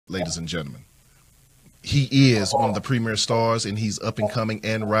ladies and gentlemen. He is one of the premier stars, and he's up and coming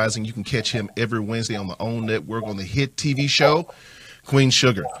and rising. You can catch him every Wednesday on the OWN Network on the hit TV show, Queen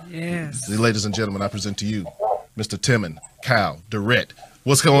Sugar. Yes. Ladies and gentlemen, I present to you Mr. Timon, Kyle, Durrett.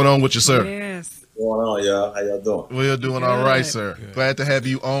 What's going on with you, sir? Yes. What's going on, y'all? How y'all doing? We're doing all right, sir. Good. Glad to have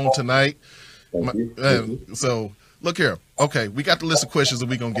you on tonight. Thank you. So, look here. Okay, we got the list of questions that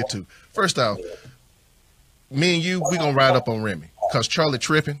we're going to get to. First off, me and you, we're going to ride up on Remy because Charlie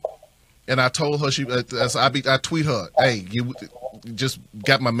tripping. And I told her, I tweet her, hey, you just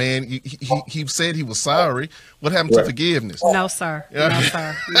got my man. He said he was sorry. What happened to forgiveness? No, sir. No,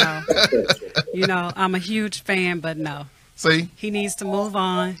 sir. No. You know, I'm a huge fan, but no. See? He needs to move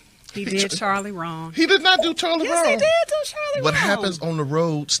on. He did Charlie wrong. He did not do Charlie wrong. Yes, he did do Charlie wrong. What happens on the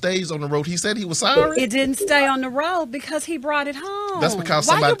road stays on the road. He said he was sorry. It didn't stay on the road because he brought it home. That's because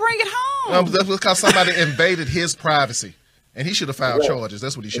Why somebody. you bring it home? That's because somebody invaded his privacy. And he should have filed charges.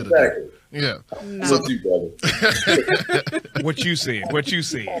 That's what he should have done. Yeah. No. So, What you said.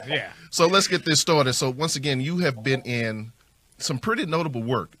 Yeah. So let's get this started. So once again, you have been in some pretty notable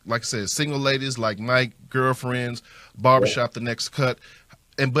work. Like I said, Single Ladies Like Mike, Girlfriends, Barbershop, The Next Cut.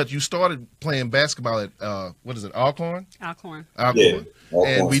 But you started playing basketball at, Alcorn? Alcorn. Alcorn. Yeah.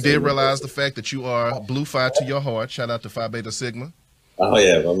 And we did realize the fact that you are Blue Phi to your heart. Shout out to Phi Beta Sigma. Oh,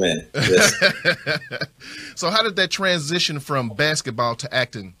 yeah, my man. Yes. So how did that transition from basketball to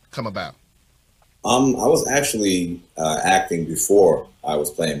acting come about? I was actually acting before I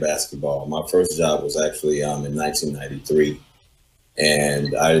was playing basketball. My first job was actually in 1993.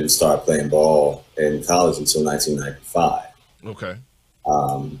 And I didn't start playing ball in college until 1995. Okay.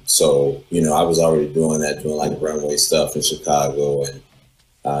 So, I was already doing like runway stuff in Chicago and,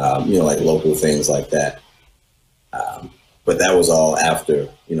 like local things like that. But that was all after,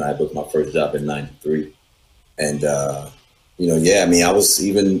 I booked my first job in 93. And, I was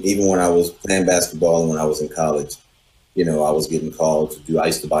even when I was playing basketball and when I was in college, I was getting called to do, I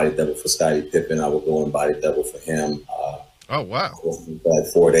used to body double for Scottie Pippen. I would go and body double for him. Oh, wow. Like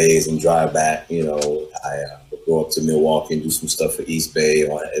 4 days and drive back, I would go up to Milwaukee and do some stuff for East Bay.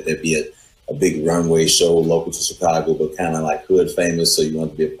 Or there'd be a big runway show local to Chicago, but kind of like hood famous. So you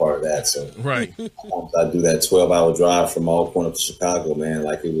want to be a part of that. So Right. I do that 12-hour drive from Alcorn up to Chicago, man,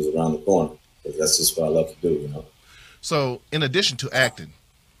 like it was around the corner. That's just what I love to do, So in addition to acting,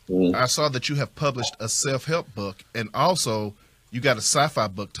 I saw that you have published a self-help book, and also you got a sci-fi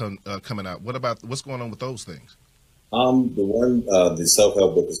book coming out. What's going on with those things? The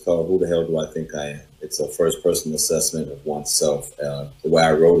self-help book is called Who the Hell Do I Think I Am? It's a first-person assessment of oneself. The way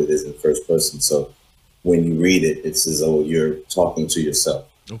I wrote it is in first person. So when you read it, it's as though you're talking to yourself.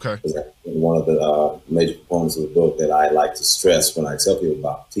 Okay. One of the major components of the book that I like to stress when I tell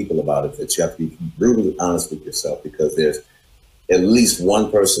people about it, that you have to be brutally honest with yourself, because there's at least one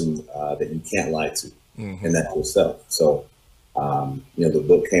person that you can't lie to, and that's yourself. So, the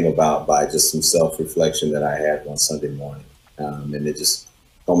book came about by just some self-reflection that I had one Sunday morning, and it just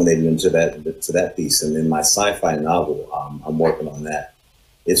culminated into that piece. And then my sci-fi novel, I'm working on that.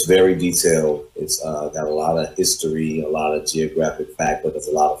 It's very detailed. It's got a lot of history, a lot of geographic fact, but there's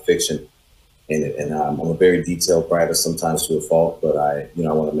a lot of fiction in it. And I'm a very detailed writer, sometimes to a fault, but I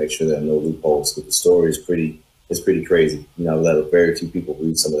want to make sure there are no loopholes. Because the story is pretty crazy. I let very few people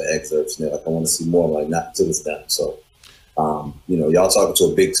read some of the excerpts, and they're like, I want to see more. I'm like, not until it's done. So, y'all talking to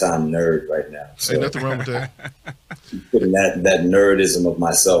a big time nerd right now. So Ain't nothing wrong with that. putting that nerdism of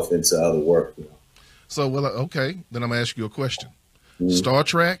myself into other work. So, okay, then I'm gonna ask you a question. Star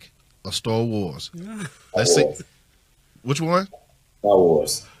Trek or Star Wars? Let's see. Which one? Star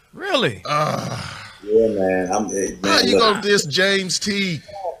Wars. Really? Yeah, man. How you gonna diss James T?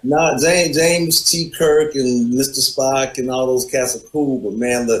 Nah, James T. Kirk and Mr. Spock and all those cats are cool, but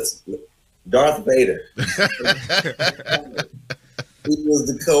man, Darth Vader. He was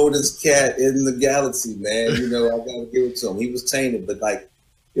the coldest cat in the galaxy, man. I gotta give it to him. He was tainted, but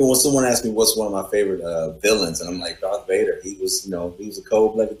when someone asks me what's one of my favorite villains, and I'm like, Darth Vader. He was a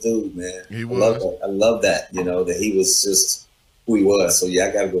cold-blooded dude, man. He was. I love that. That he was just who he was. So yeah,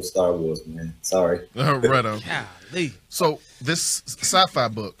 I gotta go Star Wars, man. Sorry. Right on. Golly. So this sci-fi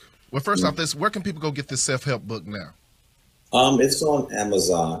book. Well, first off, where can people go get this self-help book now? It's on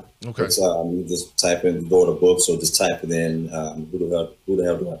Amazon. Okay. It's, you just type in, go to books, or just type it in, who the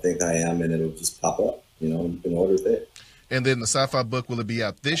hell do I think I am, and it'll just pop up. You can order it there. And then the sci-fi book, will it be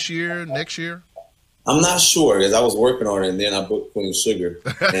out this year, next year? I'm not sure, because I was working on it, and then I booked Queen Sugar.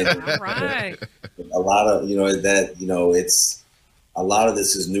 And All right. a lot of it's a lot of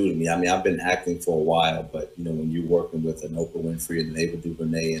this is new to me. I mean, I've been acting for a while, but when you're working with an Oprah Winfrey and an Ava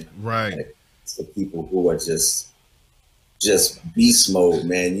DuVernay, and Right, it's the people who are just just beast mode,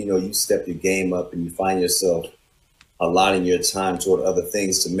 man. You know, you step your game up and you find yourself allotting your time toward other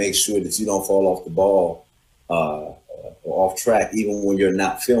things to make sure that you don't fall off the ball or off track, even when you're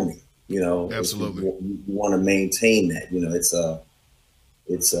not filming. You know, absolutely. You want to maintain that. You know, it's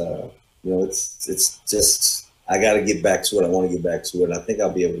just, I got to get back to it. I want to get back to it. And I think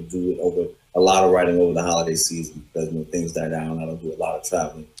I'll be able to do it over a lot of writing over the holiday season, because when things die down, I don't do a lot of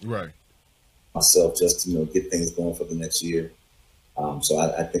traveling. Right. Myself, just to, you know, get things going for the next year. So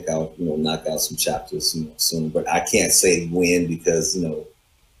I think I'll, you know, knock out some chapters, you know, soon. But I can't say when, because, you know,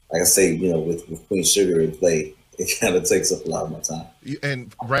 like I say, you know, with Queen Sugar in play, it kind of takes up a lot of my time.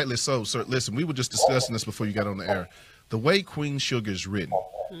 And rightly so, sir. Listen, we were just discussing this before you got on the air. The way Queen Sugar is written,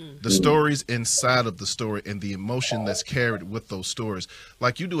 the stories inside of the story and the emotion that's carried with those stories.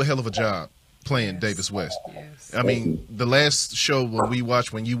 Like, you do a hell of a job playing Davis West. Yes. I mean, the last show when we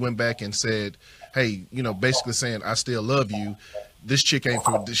watched, when you went back and said, hey, you know, basically saying, I still love you. This chick ain't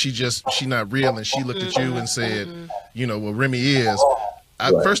for, she not real. And she looked at you and said, you know, well, Remy is.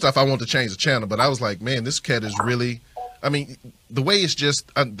 First off, I want to change the channel, but I was like, man, this cat is really, I mean, the way it's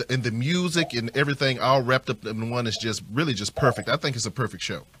just, and the music and everything all wrapped up in one is just really just perfect. I think it's a perfect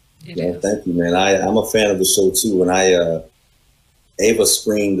show. Yeah, thank you, man. I'm a fan of the show too. When Ava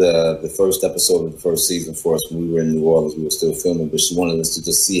screened the first episode of the first season for us when we were in New Orleans, we were still filming, but she wanted us to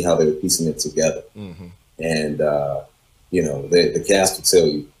just see how they were piecing it together. And, you know, the cast will tell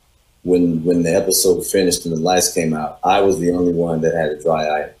you, when the episode finished and the lights came out, I was the only one that had a dry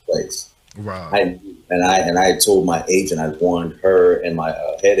eye in place. Right. I told my agent, I warned her and my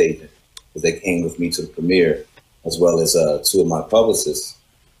head agent, because they came with me to the premiere, as well as two of my publicists.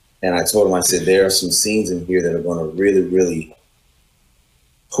 And I told them, I said, there are some scenes in here that are going to really, really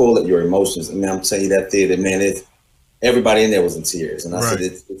pull at your emotions. I mean, I'm telling you, that theater, man, everybody in there was in tears. And I said,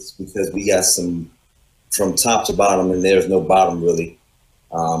 it's because we got some from top to bottom, and there's no bottom really.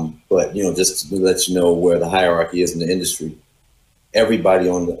 But, you know, just to let you know where the hierarchy is in the industry, everybody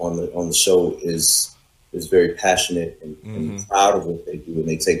on the show is very passionate and proud of what they do, and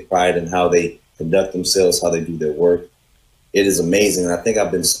they take pride in how they conduct themselves, how they do their work. It is amazing. And I think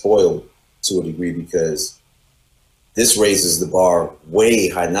I've been spoiled to a degree, because this raises the bar way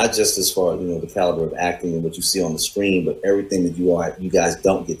high, not just as far as, you know, the caliber of acting and what you see on the screen, but everything that you guys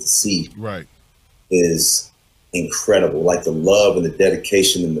don't get to see is incredible. Like the love and the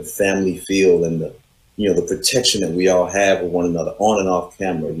dedication and the family feel and the, you know, the protection that we all have of one another on and off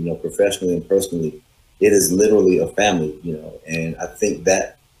camera, you know, professionally and personally. It is literally a family, you know, and I think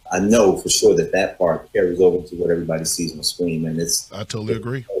that, I know for sure that part carries over to what everybody sees on the screen, and I totally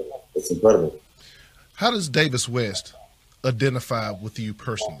agree. It's incredible. How does Davis West identify with you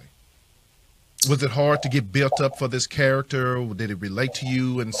personally? Was it hard to get built up for this character? Or did it relate to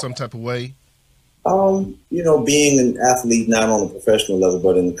you in some type of way? You know, being an athlete, not on a professional level,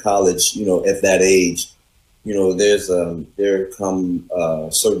 but in college, you know, at that age, you know, there come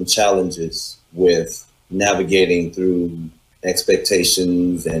certain challenges with navigating through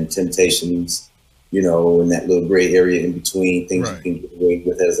expectations and temptations, you know, in that little gray area in between things you can get away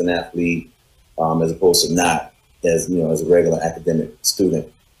with as an athlete, as opposed to not as, you know, as a regular academic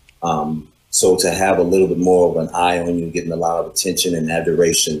student. So to have a little bit more of an eye on you, getting a lot of attention and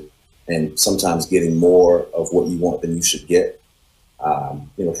adoration, and sometimes getting more of what you want than you should get,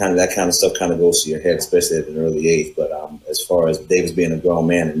 you know, kind of that kind of stuff kind of goes to your head, especially at an early age. But as far as Davis being a grown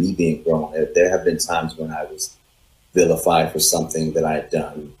man and me being grown, there have been times when I was vilified for something that I had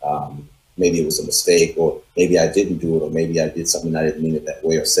done. Maybe it was a mistake, or maybe I didn't do it, or maybe I did something I didn't mean it that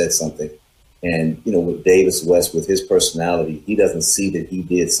way, or said something. And, you know, with Davis West, with his personality, he doesn't see that he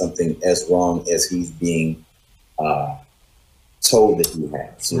did something as wrong as he's being told that he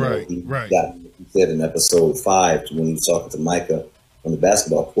has. You know, he said in episode 5, when he was talking to Micah on the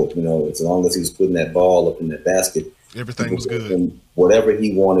basketball court, you know, as long as he was putting that ball up in that basket, everything was good. Whatever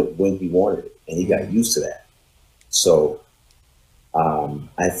he wanted, when he wanted it, and he got used to that. So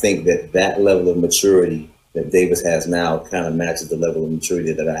I think that level of maturity that Davis has now kind of matches the level of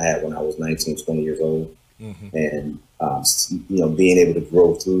maturity that I had when I was 19, 20 years old. And, you know, being able to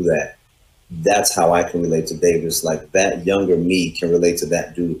grow through that, that's how I can relate to Davis. Like, that younger me can relate to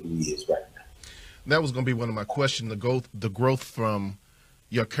that dude who he is right now. That was going to be one of my questions, the growth from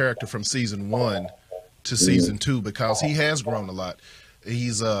your character from season 1 to season 2, because he has grown a lot.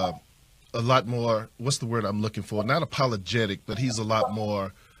 He's a lot more, what's the word I'm looking for? Not apologetic, but he's a lot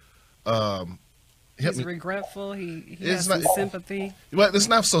more, he's regretful. He has some sympathy. Well, it's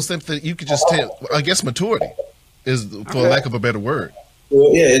not so sympathy. You could just tell, I guess maturity is, for lack of a better word.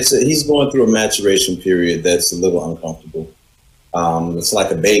 Well, yeah, he's going through a maturation period that's a little uncomfortable. It's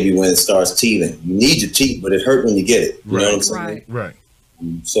like a baby when it starts teething. You need your teeth, but it hurt when you get it. You know what I'm saying? Right.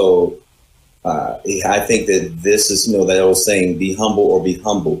 So I think that this is, that old saying, be humble or be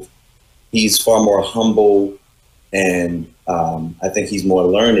humbled. He's far more humble, and I think he's more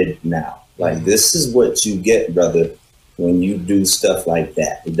learned now. Like, this is what you get, brother, when you do stuff like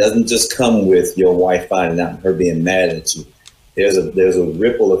that. It doesn't just come with your wife finding out and her being mad at you. There's a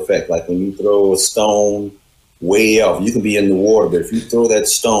ripple effect. Like when you throw a stone way off, you can be in the water, but if you throw that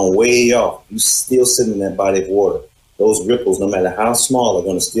stone way off, you still sitting in that body of water. Those ripples, no matter how small, are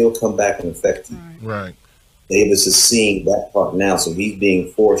going to still come back and affect you. Right. Davis is seeing that part now, so he's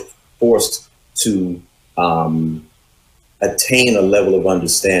being forced to attain a level of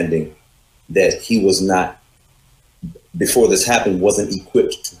understanding that he was not, before this happened, wasn't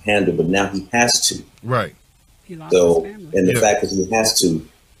equipped to handle, but now he has to. Right. He lost his family. And the fact that he has to,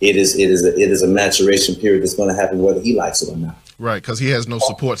 it is a maturation period that's going to happen whether he likes it or not. Right, because he has no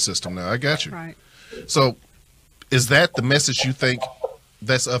support system now. I got you. Right. So, is that the message you think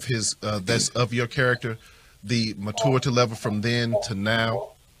that's of his, that's of your character, the maturity level from then to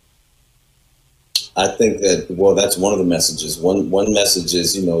now? I think that, well, that's one of the messages. One message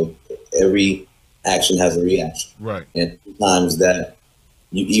is, every action has a reaction. Right. And sometimes that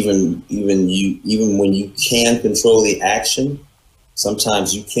you even when you can control the action,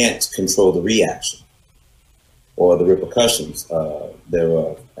 sometimes you can't control the reaction or the repercussions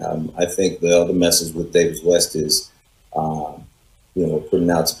thereof. I think the other message with Davis West is, putting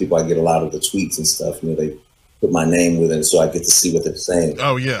out to people. I get a lot of the tweets and stuff. They put my name with it, so I get to see what they're saying.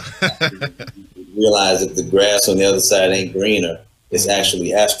 Oh yeah. Realize that the grass on the other side ain't greener. It's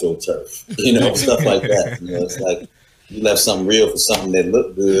actually astroturf. Stuff like that. It's like you left something real for something that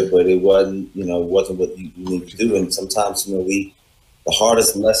looked good, but it wasn't. Wasn't what you need to do. And sometimes, the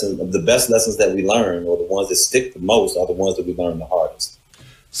hardest lesson, the best lessons that we learn, or the ones that stick the most, are the ones that we learn the hardest.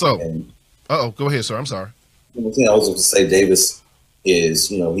 So, go ahead, sir. I'm sorry. I was going to say Davis is,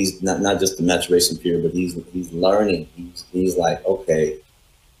 he's not just the maturation period, but he's learning. He's like, okay,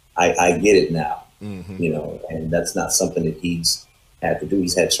 I get it now. Mm-hmm. And that's not something that he's had to do.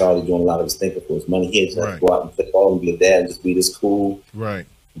 He's had Charlie doing a lot of his thinking for his money. He had to go out and play ball and be a dad and just be this cool,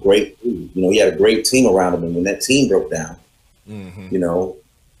 great dude. He had a great team around him, and when that team broke down,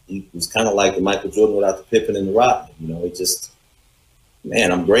 he was kind of like the Michael Jordan without the Pippen and the Rodman. It just,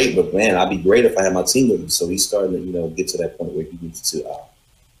 man, I'm great, but man, I'd be great if I had my team with me. So he's starting to, get to that point where he needs to,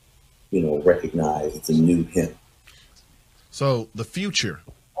 recognize it's a new him. So the future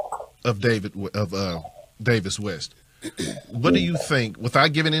of Davis West, what do you think,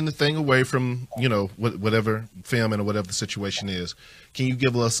 without giving anything away from, whatever film and whatever the situation is, can you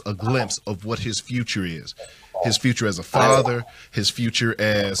give us a glimpse of what his future is? His future as a father, his future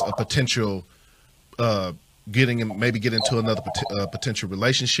as a potential, get into another potential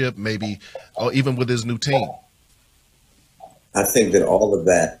relationship, maybe, or even with his new team. I think that all of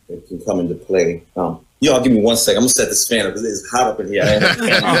that can come into play. Y'all give me 1 second. I'm gonna set this fan up because it's hot up in here.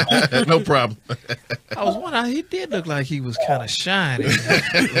 No problem. I was wondering, he did look like he was kind of shiny.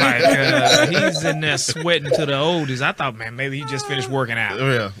 He's in there sweating to the oldies. I thought, man, maybe he just finished working out.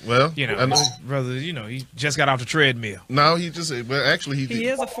 Oh yeah, well, brother, he just got off the treadmill. No, he is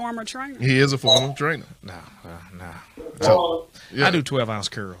a former trainer. He is a former trainer. No. So, yeah. I do 12-ounce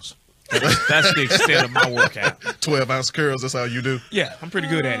curls. That's the extent of my workout. 12-ounce curls. That's all you do. Yeah, I'm pretty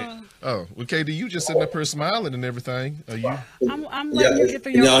good at it. Oh, well, KD, you just sitting up here smiling and everything. Are you? I'm letting you get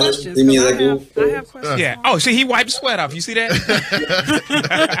through your questions. I have questions. Yeah. Oh, see, he wiped sweat off. You see that?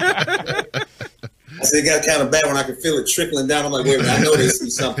 I said it got kind of bad when I could feel it trickling down. I'm like, wait a minute, I know they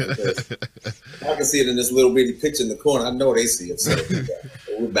see something. I can see it in this little bitty picture in the corner. I know they see it. So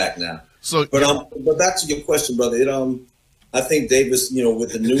we're back now. So, but back to your question, brother. I think Davis,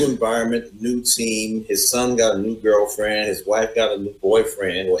 with the new environment, new team, his son got a new girlfriend, his wife got a new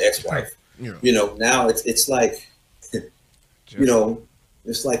boyfriend or ex-wife. Yeah. Now it's like,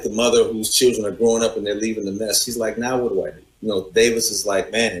 it's like the mother whose children are growing up and they're leaving the nest. She's like, now what do I do? Davis is like,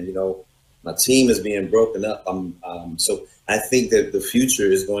 man, my team is being broken up. So I think that the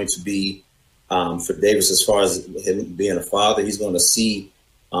future is going to be for Davis, as far as him being a father, he's going to see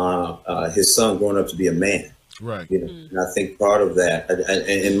his son growing up to be a man. Right. And I think part of that,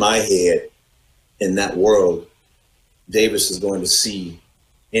 in my head, in that world, Davis is going to see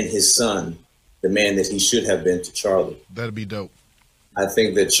in his son the man that he should have been to Charlie. That'd be dope. I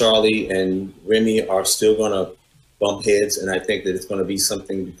think that Charlie and Remy are still going to bump heads, and I think that it's going to be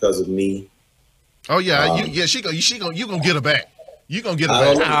something because of me. Oh yeah, you gonna get her back. You gonna get a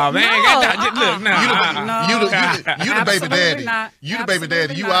Oh, baby. Oh man, look now. You the baby absolutely daddy. not. You the baby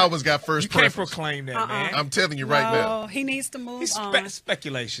daddy. You Absolutely not. always got first You can't preference. proclaim that, man. I'm telling you right now. No, he needs to move It's on.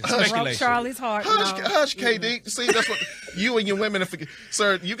 speculation. Broke Speculation. Charlie's heart. Hush, no. hush, KD. See, that's what you and your women.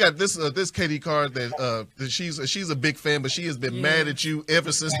 Sir, you got this KD card that she's a big fan, but she has been mad at you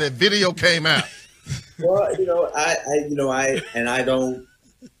ever since that video came out. Well, I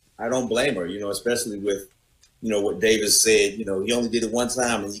don't blame her, especially with, what Davis said, he only did it one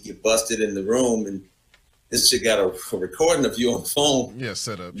time and you get busted in the room and this chick got a recording of you on the phone. Yeah,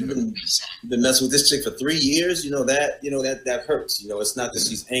 set up. You've been messing with this chick for 3 years, that hurts. It's not that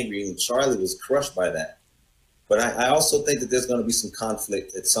she's angry, and Charlie was crushed by that. But I also think that there's going to be some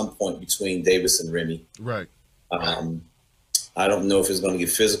conflict at some point between Davis and Remy. Right. I don't know if it's going to get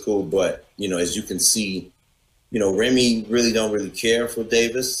physical, but as you can see, Remy don't really care for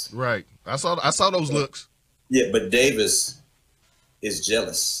Davis. Right. I saw those looks. Yeah, but Davis is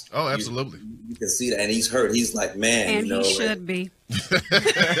jealous. Oh, absolutely. You can see that, and he's hurt. He's like, man, And he should be.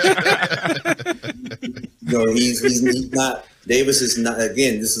 He's not. Davis is not.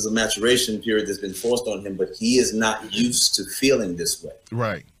 Again, this is a maturation period that's been forced on him, but he is not used to feeling this way.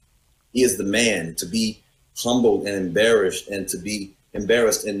 Right. He is the man to be humbled and embarrassed, and to be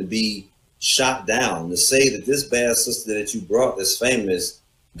shot down. To say that this bad sister that you brought that's famous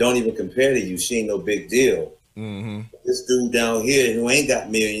don't even compare to you. She ain't no big deal. Mm-hmm. This dude down here who ain't got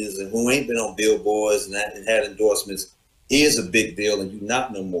millions and who ain't been on billboards and had endorsements is a big deal, and you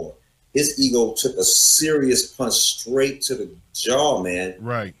not no more. His ego took a serious punch straight to the jaw, man.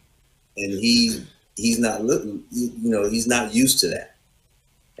 Right. And he's not looking, he's not used to that.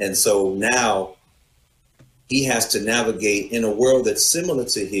 And so now he has to navigate in a world that's similar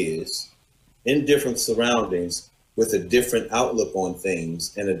to his, in different surroundings, with a different outlook on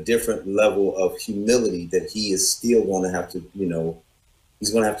things and a different level of humility that he is still going to have to,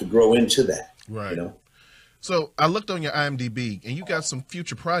 he's going to have to grow into that. Right. So I looked on your IMDb and you got some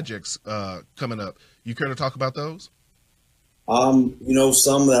future projects coming up. You care to talk about those? Some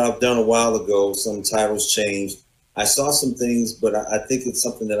that I've done a while ago, some titles changed. I saw some things, but I think it's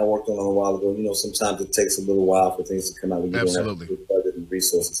something that I worked on a while ago. Sometimes it takes a little while for things to come out when you Absolutely. don't have budget and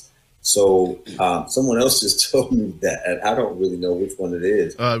resources. So someone else just told me that, and I don't really know which one it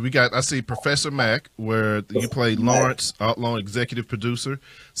is. I see Professor Mac, where you play Lawrence, outlaw executive producer,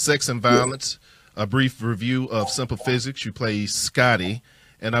 Sex and Violence, a brief review of Simple Physics, you play Scotty,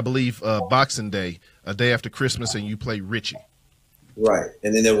 and I believe Boxing Day, A Day After Christmas, and you play Richie. Right,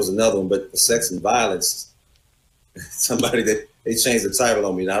 and then there was another one, but Sex and Violence, somebody that they changed the title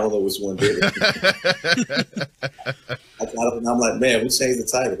on me, and I don't know which one did it. I'm like, man, we changed the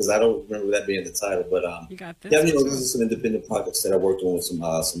title because I don't remember that being the title. But you got this. yeah, these are some independent projects that I worked on with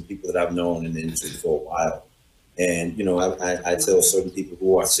some people that I've known in the industry for a while. And I tell certain people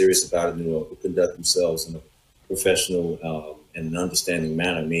who are serious about it, who conduct themselves in a professional and an understanding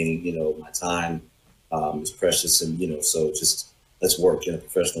manner, meaning my time is precious, and so just let's work in a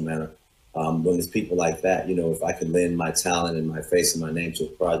professional manner. When there's people like that, if I can lend my talent and my face and my name to a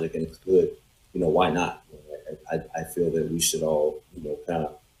project and it's good, why not? I feel that we should all, kind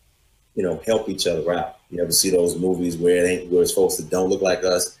of, help each other out. You ever see those movies where it's folks that don't look like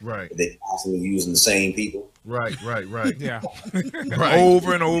us? Right. They constantly using the same people. Right. Yeah. Right.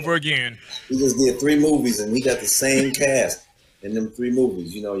 Over and over again. We just did 3 movies and we got the same cast in them 3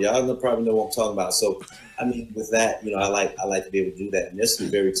 movies. Y'all probably know what I'm talking about. So, with that, I like to be able to do that. And there's some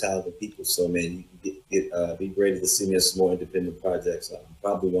very talented people. So, man, you can be ready to see me in some more independent projects.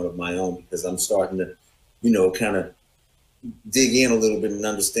 Probably one of my own, because I'm starting to, kind of dig in a little bit and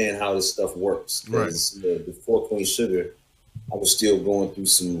understand how this stuff works. Because before Queen Sugar, I was still going through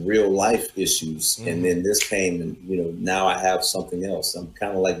some real life issues. Mm-hmm. And then this came and, now I have something else. I'm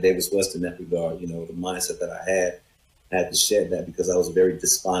kind of like Davis West in that regard. The mindset that I had to shed that because I was very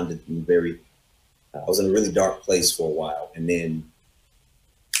despondent and I was in a really dark place for a while. And then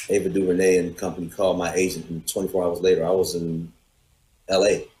Ava DuVernay and the company called my agent, and 24 hours later, I was in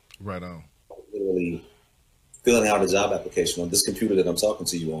LA. Right on. Literally filling out a job application on this computer that I'm talking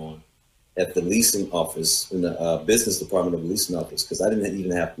to you on at the leasing office, in the business department of the leasing office, because I didn't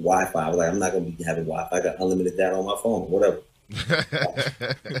even have Wi-Fi. I was like, I'm not going to be having Wi-Fi. I got unlimited data on my phone, whatever.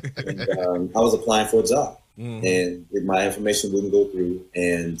 And, I was applying for a job, and my information wouldn't go through.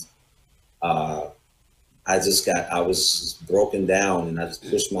 And I was broken down, and I just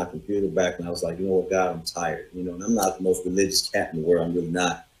pushed my computer back, and I was like, you know what, God, I'm tired. And I'm not the most religious cat in the world. I'm really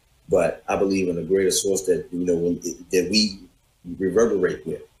not. But I believe in a greater source that, that we reverberate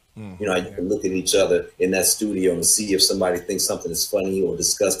with. You can look at each other in that studio and see if somebody thinks something is funny or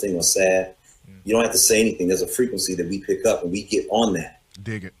disgusting or sad. You don't have to say anything. There's a frequency that we pick up and we get on that.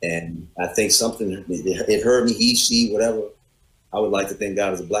 Dig it. And I think something, it hurt me, he, she, whatever. I would like to thank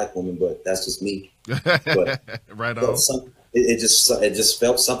God as a black woman, but that's just me. But right on. It just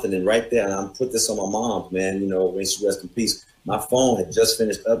felt something, and right there, and I put this on my mom, man. You know, may she rest in peace. My phone had just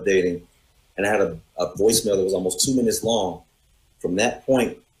finished updating, and I had a voicemail that was almost 2 minutes long. From that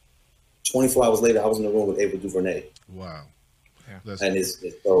point, 24 hours later, I was in the room with Ava DuVernay. Wow. Yeah. And it's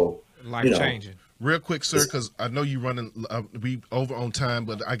so life changing. Real quick, sir, because I know you're running. We over on time,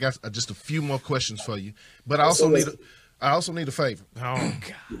 but I got just a few more questions for you. But I also need a favor. Oh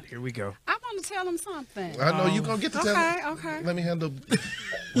God, here we go. I want to tell him something. I know you're gonna get to tell him. Okay. Let me handle.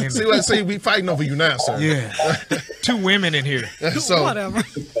 See, we fighting over you now, sir. Yeah. 2 women in here. So whatever.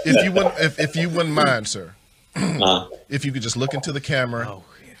 If you wouldn't mind, sir, if you could just look into the camera,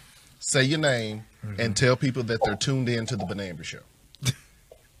 say your name, and tell people that they're tuned in to the Benét Embry Show.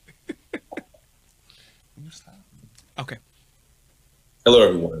 Okay. Hello,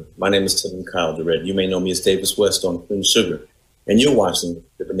 everyone. My name is Timon Durrett. You may know me as Davis West on Queen Sugar, and you're watching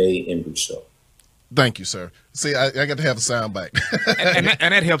the Benét Embry Show. Thank you, sir. See, I got to have a sound bite. and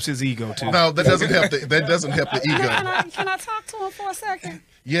that helps his ego too. No, that doesn't help. That doesn't help the ego. Can I talk to him for a second?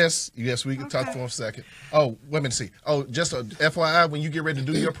 Yes, we can talk for a second. Oh, let me see. Oh, just a FYI, when you get ready to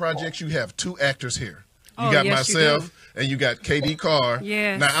do your projects, you have 2 actors here. You got myself and you got KD Carr.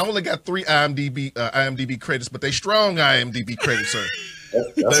 Yes. Now I only got 3 IMDb credits, but they strong IMDb credits, sir.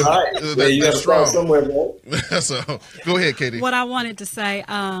 That's right. They're strong somewhere, bro. So go ahead, KD. What I wanted to say,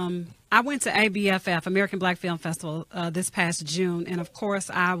 I went to ABFF, American Black Film Festival, this past June, and of course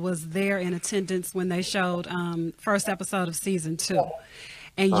I was there in attendance when they showed first episode of season 2.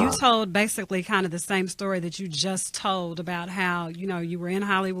 And you told basically kind of the same story that you just told about how, you were in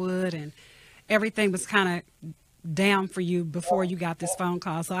Hollywood and everything was kind of down for you before you got this phone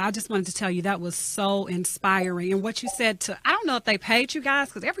call. So I just wanted to tell you that was so inspiring. And what you said I don't know if they paid you guys,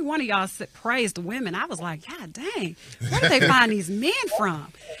 because every one of y'all praised the women. I was like, God dang, where do they find these men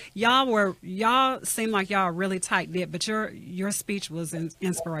from? Y'all seem like y'all are really tight knit, but your speech was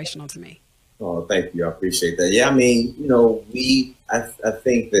inspirational to me. Oh, thank you. I appreciate that. Yeah, I mean, I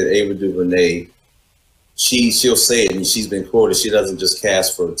think that Ava DuVernay, she'll say it, and she's been quoted. She doesn't just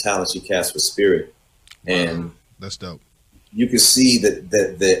cast for talent; she casts for spirit. Wow, and that's dope. You can see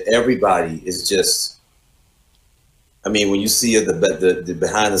that everybody is just. I mean, when you see the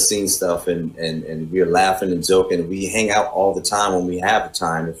behind the scenes stuff, and we're laughing and joking, we hang out all the time when we have the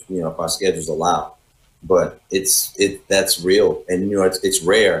time, if our schedules allow. But that's real, and it's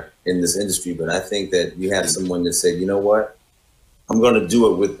rare in this industry. But I think that you have someone that said, you know what, I'm going to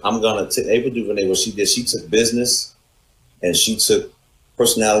do it Ava DuVernay, what she did, she took business and she took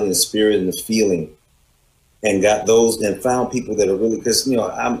personality and spirit and the feeling and got those and found people that are really, because,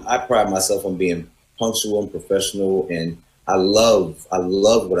 I pride myself on being punctual and professional, and I love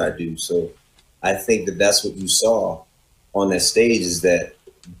what I do. So I think that that's what you saw on that stage, is that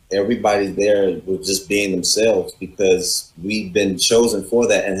everybody there was just being themselves, because we've been chosen for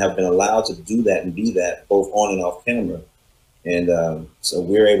that and have been allowed to do that and be that both on and off camera. And so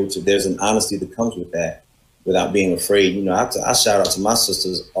we're able to, there's an honesty that comes with that without being afraid. I shout out to my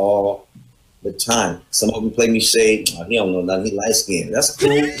sisters all the time. Some of them play me shade. Oh, he don't know nothing. He light skinned. That's cool.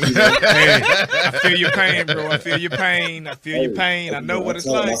 Hey, I feel your pain, bro. I feel your pain. I know what it's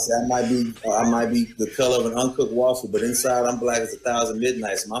like. I might be the color of an uncooked waffle, but inside I'm black as 1,000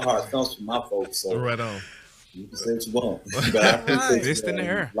 midnights. My heart comes from my folks. So right on. You can say what you want, but I appreciate Fist in the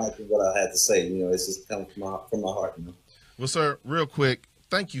air. Like what I had to say. It's just coming from my heart. Well, sir, real quick,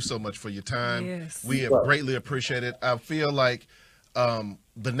 thank you so much for your time. Yes. We have greatly appreciate it. I feel like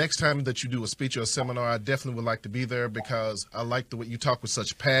the next time that you do a speech or a seminar, I definitely would like to be there, because I like the way you talk with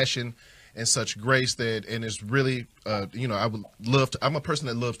such passion and such grace and it's really, I would love to. I'm a person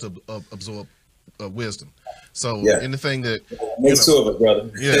that loves to absorb wisdom. So anything that makes two of us, brother.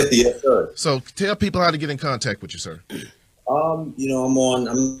 Yeah. Yes, sir. So tell people how to get in contact with you, sir. I'm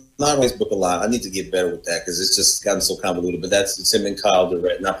not on Facebook a lot. I need to get better with that, because it's just gotten so convoluted. But that's Timon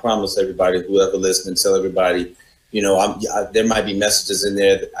Durrett, and I promise everybody, whoever listening, tell everybody, there might be messages in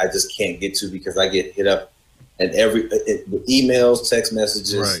there that I just can't get to, because I get hit up with emails, text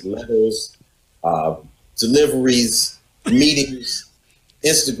messages, letters, deliveries, meetings,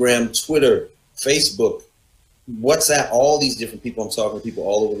 Instagram, Twitter, Facebook, WhatsApp, all these different people. I'm talking to people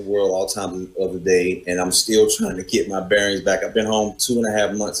all over the world, all times of the day, and I'm still trying to get my bearings back. I've been home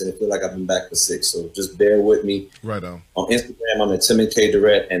 2.5 months, and I feel like I've been back for 6. So just bear with me. Right on. On Instagram, I'm at Timon K.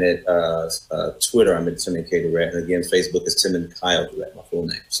 Durrett, and at Twitter, I'm at Timon K. Durrett, and again, Facebook is Timon Kyle Durrett, my full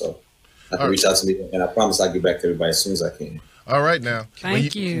name. So I can reach out to me, and I promise I'll get back to everybody as soon as I can. All right, now.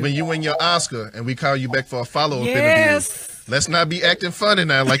 Thank you. When you win your Oscar and we call you back for a follow-up Yes. interview, let's not be acting funny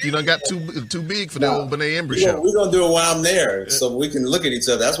now like you done got too big for the old Benét Embry Show. We're going to do it while I'm there so we can look at each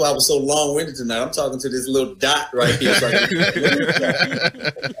other. That's why I was so long-winded tonight. I'm talking to this little dot right here.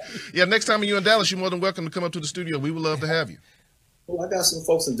 Yeah, next time you're in Dallas, you're more than welcome to come up to the studio. We would love to have you. Well, I got some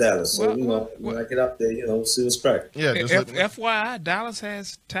folks in Dallas, so, when I get up there, see what's cracking. Yeah, FYI, Dallas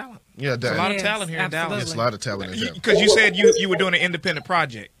has talent. Yeah, There's a lot of talent here in Dallas. There's a lot of talent in Dallas. Because you said you were doing an independent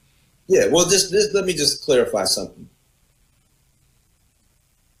project. Yeah, well, just let me just clarify something.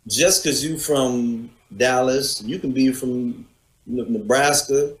 Just because you from Dallas, you can be from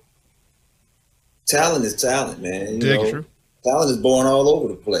Nebraska. Talent is talent, man. True. Talent is born all over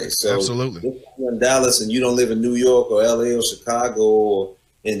the place. So absolutely. If you're in Dallas and you don't live in New York or LA or Chicago or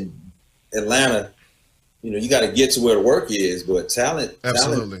in Atlanta, you got to get to where the work is. But talent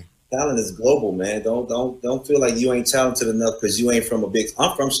is global, man. Don't feel like you ain't talented enough because you ain't from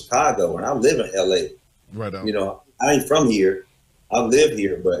I'm from Chicago and I live in LA. Right on. I ain't from here. I live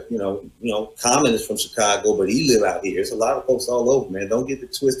here, but Common is from Chicago, but he live out here. There's a lot of folks all over, man. Don't get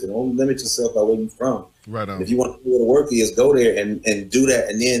it twisted. Don't limit yourself by where you're from. Right on. If you want to know where the work is, go there and do that,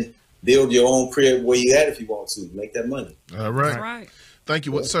 and then build your own crib where you at if you want to. Make that money. All right. That's right. Thank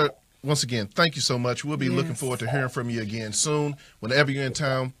you, sir. Once again, thank you so much. We'll be looking forward to hearing from you again soon. Whenever you're in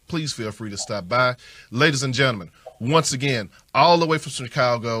town, please feel free to stop by. Ladies and gentlemen, once again, all the way from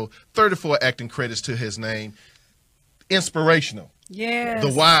Chicago, 34 acting credits to his name. Inspirational. Yes.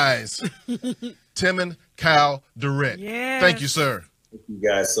 The wise. Timon Durrett. Yes. Thank you, sir. Thank you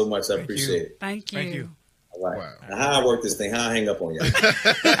guys so much. I appreciate it. Thank you. Thank you. All right. Wow. Now, how I work this thing, how I hang up on y'all.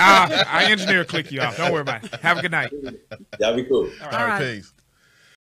 Our engineer will click you off. Don't worry about it. Have a good night. Y'all be cool. All right, peace.